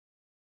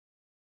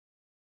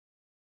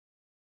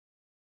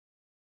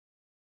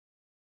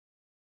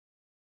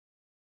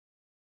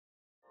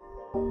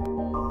Most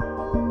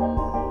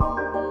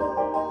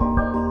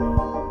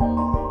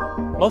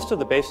of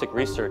the basic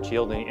research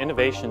yielding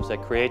innovations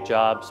that create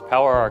jobs,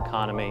 power our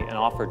economy, and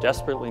offer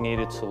desperately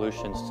needed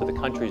solutions to the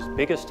country's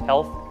biggest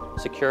health,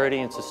 security,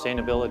 and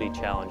sustainability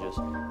challenges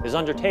is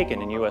undertaken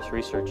in U.S.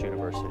 research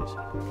universities.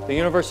 The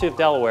University of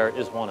Delaware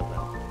is one of them.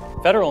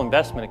 Federal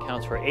investment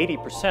accounts for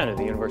 80% of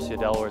the University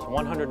of Delaware's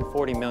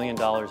 $140 million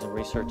in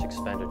research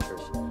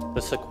expenditures.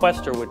 The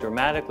sequester would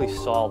dramatically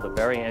solve the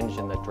very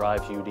engine that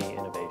drives UD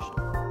innovation.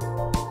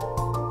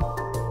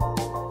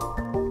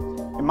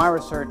 In my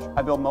research,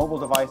 I build mobile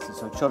devices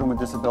so children with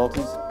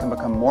disabilities can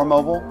become more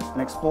mobile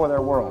and explore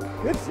their world.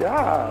 Good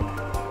job!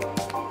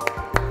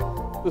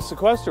 The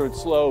sequester would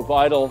slow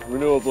vital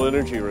renewable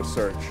energy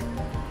research.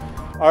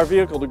 Our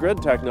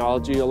vehicle-to-grid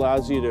technology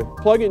allows you to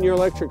plug in your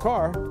electric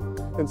car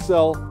and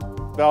sell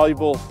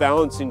valuable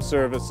balancing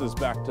services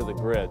back to the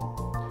grid.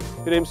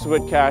 It aims to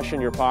put cash in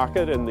your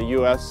pocket and the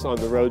U.S. on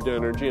the road to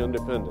energy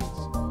independence.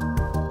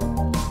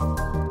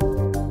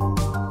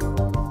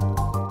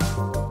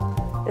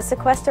 The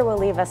sequester will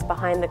leave us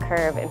behind the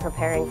curve in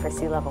preparing for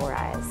sea level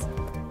rise.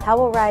 How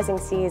will rising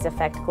seas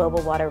affect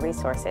global water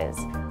resources?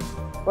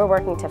 We're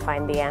working to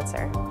find the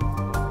answer.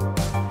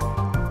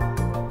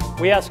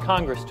 We asked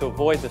Congress to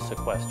avoid the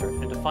sequester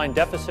and to find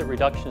deficit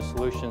reduction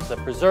solutions that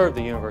preserve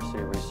the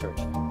university research,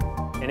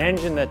 an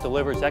engine that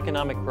delivers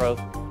economic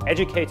growth,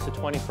 educates the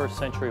 21st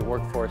century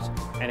workforce,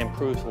 and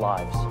improves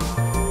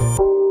lives.